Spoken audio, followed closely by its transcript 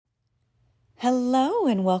Hello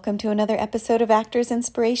and welcome to another episode of Actors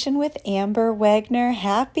Inspiration with Amber Wegner.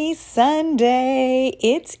 Happy Sunday.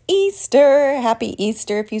 It's Easter. Happy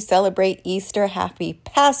Easter if you celebrate Easter. Happy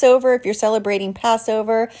Passover if you're celebrating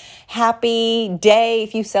Passover. Happy day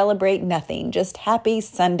if you celebrate nothing. Just happy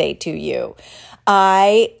Sunday to you.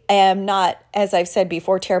 I am not, as I've said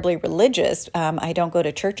before, terribly religious. I don't go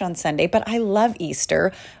to church on Sunday, but I love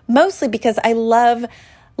Easter, mostly because I love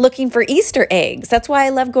looking for Easter eggs. That's why I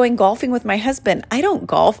love going golfing with my husband. I don't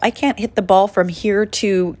golf. I can't hit the ball from here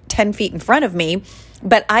to 10 feet in front of me,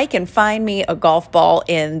 but I can find me a golf ball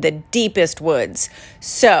in the deepest woods.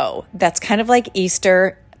 So that's kind of like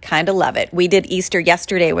Easter. Kind of love it. We did Easter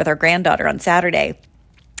yesterday with our granddaughter on Saturday.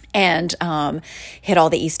 And hid all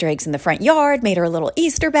the Easter eggs in the front yard, made her a little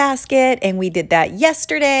Easter basket, and we did that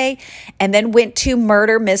yesterday, and then went to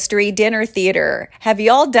Murder Mystery Dinner Theater. Have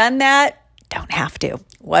you all done that? Don't have to.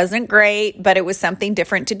 Wasn't great, but it was something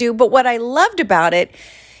different to do. But what I loved about it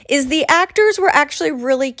is the actors were actually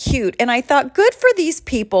really cute. And I thought, good for these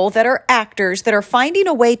people that are actors that are finding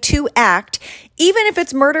a way to act, even if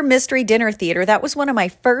it's Murder Mystery Dinner Theater. That was one of my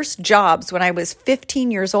first jobs when I was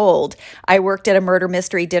 15 years old. I worked at a Murder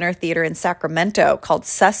Mystery Dinner Theater in Sacramento called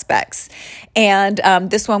Suspects. And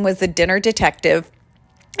this one was the dinner detective.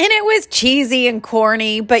 And it was cheesy and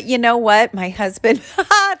corny, but you know what? My husband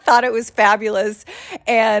thought it was fabulous,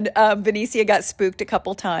 and Benicia got spooked a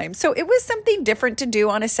couple times. So it was something different to do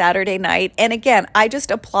on a Saturday night. And again, I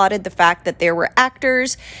just applauded the fact that there were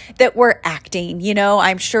actors that were acting. You know,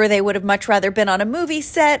 I'm sure they would have much rather been on a movie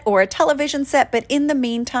set or a television set, but in the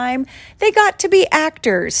meantime, they got to be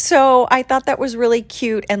actors. So I thought that was really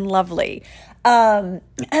cute and lovely. And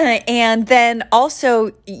then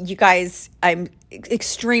also, you guys, I'm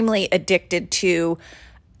extremely addicted to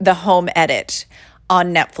the home edit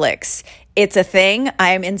on Netflix. It's a thing.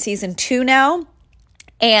 I'm in season 2 now.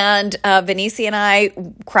 And Benicia and I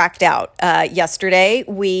cracked out yesterday.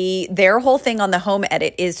 Their whole thing on the home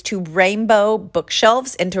edit is to rainbow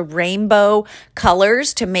bookshelves into rainbow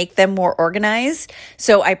colors to make them more organized.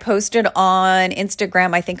 So I posted on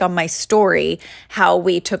Instagram, I think on my story, how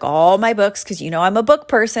we took all my books, because you know I'm a book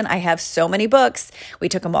person. I have so many books. We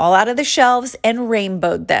took them all out of the shelves and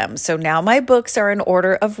rainbowed them. So now my books are in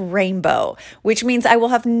order of rainbow, which means I will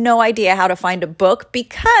have no idea how to find a book,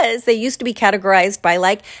 because they used to be categorized by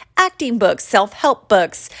like acting books, self-help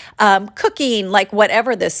books, cooking, like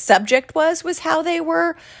whatever the subject was how they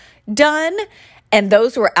were done. And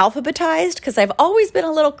those were alphabetized, because I've always been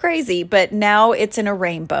a little crazy, but now it's in a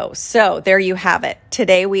rainbow. So there you have it.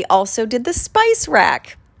 Today we also did the spice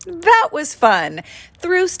rack. That was fun.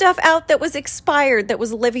 Threw stuff out that was expired, that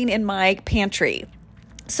was living in my pantry.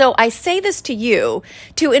 So I say this to you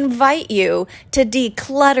to invite you to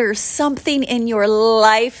declutter something in your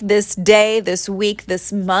life this day, this week,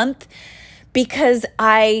 this month, because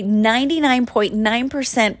I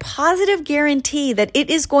 99.9% positive guarantee that it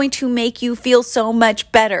is going to make you feel so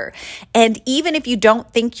much better. And even if you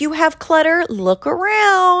don't think you have clutter, look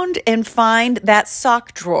around and find that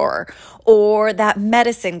sock drawer or that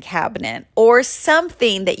medicine cabinet or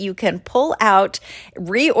something that you can pull out,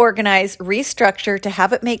 reorganize, restructure to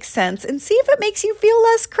have it make sense, and see if it makes you feel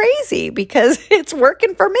less crazy, because it's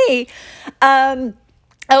working for me.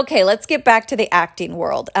 Okay, let's get back to the acting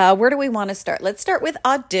world. Where do we want to start? Let's start with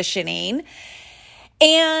auditioning.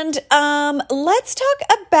 And let's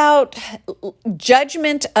talk about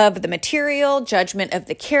judgment of the material, judgment of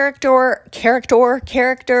the character,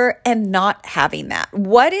 and not having that.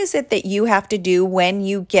 What is it that you have to do when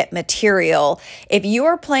you get material? If you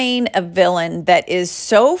are playing a villain that is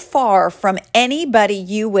so far from anybody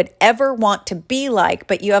you would ever want to be like,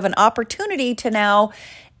 but you have an opportunity to now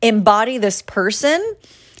embody this person,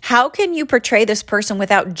 how can you portray this person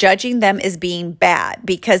without judging them as being bad?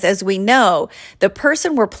 Because as we know, the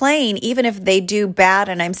person we're playing, even if they do bad,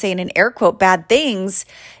 and I'm saying in air quote, bad things,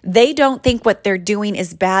 they don't think what they're doing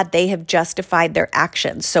is bad. They have justified their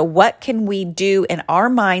actions. So what can we do in our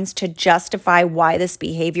minds to justify why this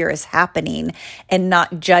behavior is happening and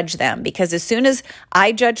not judge them? Because as soon as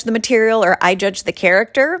I judge the material or I judge the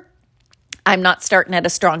character, I'm not starting at a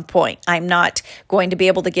strong point. I'm not going to be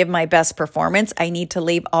able to give my best performance. I need to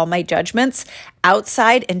leave all my judgments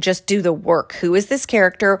outside and just do the work. Who is this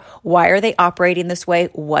character? Why are they operating this way?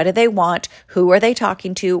 What do they want? Who are they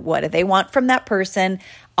talking to? What do they want from that person?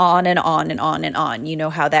 On and on and on and on. You know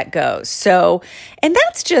how that goes. So, and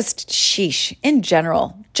that's just sheesh in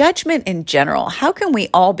general, judgment in general. How can we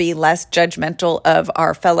all be less judgmental of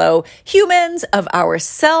our fellow humans, of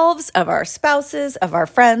ourselves, of our spouses, of our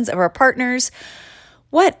friends, of our partners?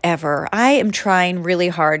 whatever. I am trying really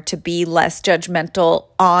hard to be less judgmental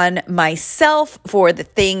on myself for the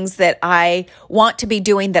things that I want to be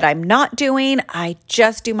doing that I'm not doing. I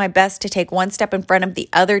just do my best to take one step in front of the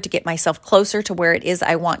other to get myself closer to where it is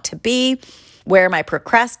I want to be. Where am I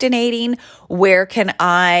procrastinating? Where can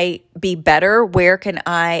I be better? Where can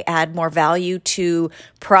I add more value to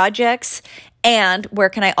projects? And where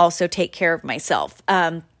can I also take care of myself?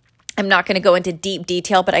 I'm not going to go into deep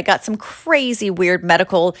detail, but I got some crazy weird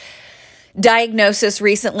medical diagnosis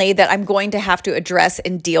recently that I'm going to have to address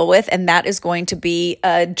and deal with. And that is going to be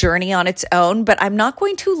a journey on its own, but I'm not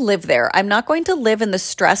going to live there. I'm not going to live in the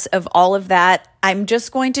stress of all of that. I'm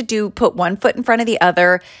just going to put one foot in front of the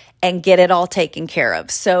other and get it all taken care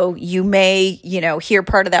of. So you may, hear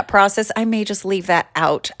part of that process. I may just leave that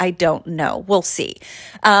out. I don't know. We'll see.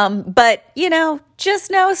 But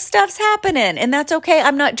just know stuff's happening and that's okay.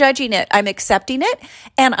 I'm not judging it. I'm accepting it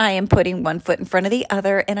and I am putting one foot in front of the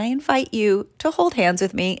other. And I invite you to hold hands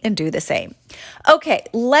with me and do the same. Okay,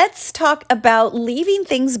 let's talk about leaving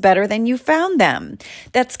things better than you found them.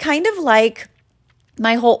 That's kind of like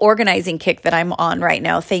my whole organizing kick that I'm on right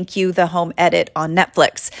now. Thank you, The Home Edit on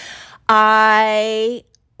Netflix. I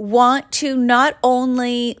want to not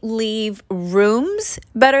only leave rooms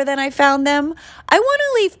better than I found them, I want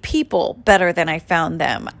to leave people better than I found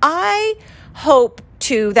them. I hope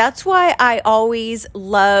to. That's why I always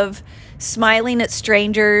love smiling at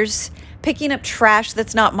strangers, picking up trash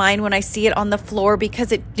that's not mine when I see it on the floor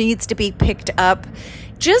because it needs to be picked up.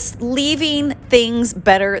 Just leaving things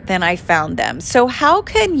better than I found them. So how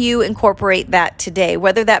can you incorporate that today,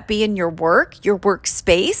 whether that be in your work, your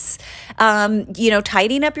workspace,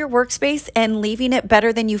 tidying up your workspace and leaving it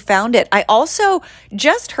better than you found it. I also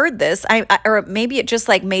just heard this, or maybe it just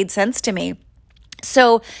made sense to me.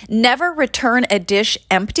 So never return a dish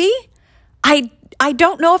empty. I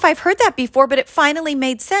don't know if I've heard that before, but it finally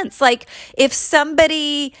made sense. Like if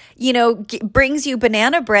somebody, brings you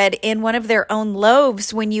banana bread in one of their own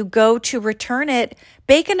loaves, when you go to return it,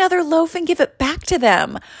 bake another loaf and give it back to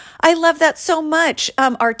them. I love that so much.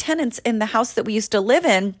 Our tenants in the house that we used to live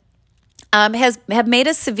in have made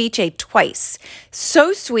us ceviche twice.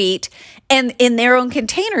 So sweet. And in their own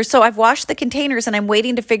containers. So I've washed the containers and I'm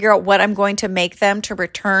waiting to figure out what I'm going to make them to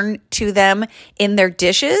return to them in their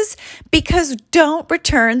dishes, because don't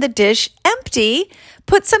return the dish empty.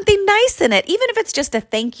 Put something nice in it, even if it's just a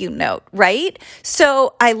thank you note, right?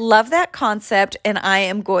 So I love that concept and I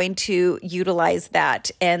am going to utilize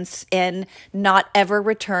that and not ever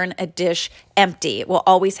return a dish empty. It will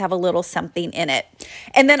always have a little something in it.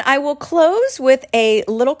 And then I will close with a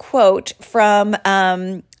little quote from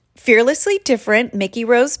Fearlessly Different, Mickey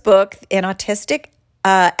Rowe's book, An Autistic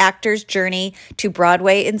Actor's Journey to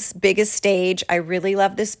Broadway and Biggest Stage. I really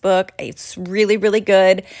love this book. It's really, really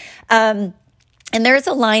good. And there's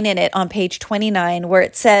a line in it on page 29 where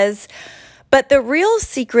it says, "But the real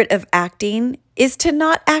secret of acting is to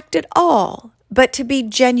not act at all, but to be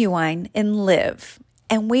genuine and live."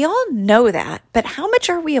 And we all know that, but how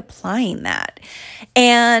much are we applying that?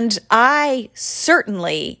 And I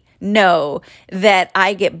certainly know that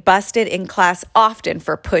I get busted in class often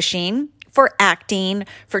for pushing, for acting,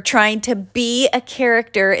 for trying to be a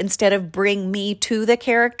character instead of bring me to the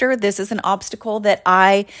character. This is an obstacle that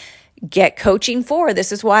I get coaching for.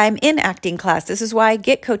 This is why I'm in acting class. This is why I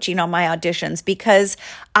get coaching on my auditions, because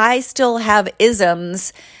I still have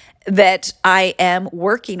isms that I am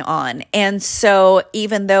working on. And so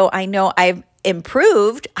even though I know I've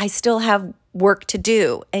improved, I still have work to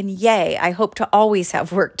do. And yay, I hope to always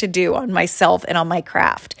have work to do on myself and on my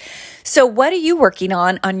craft. So what are you working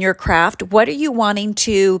on your craft? What are you wanting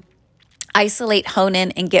to isolate, hone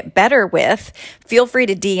in, and get better with? Feel free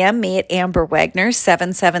to DM me at Amber Wegner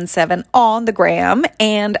 777 on the gram.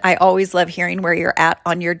 And I always love hearing where you're at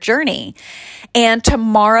on your journey. And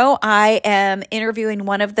tomorrow I am interviewing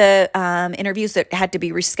one of the interviews that had to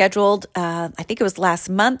be rescheduled. I think it was last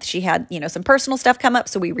month. She had, some personal stuff come up.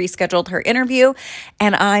 So we rescheduled her interview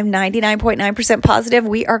and I'm 99.9% positive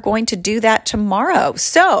we are going to do that tomorrow.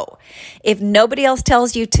 So if nobody else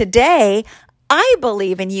tells you today, I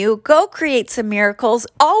believe in you. Go create some miracles.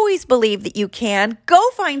 Always believe that you can. Go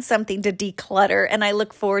find something to declutter. And I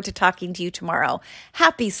look forward to talking to you tomorrow.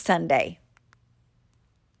 Happy Sunday.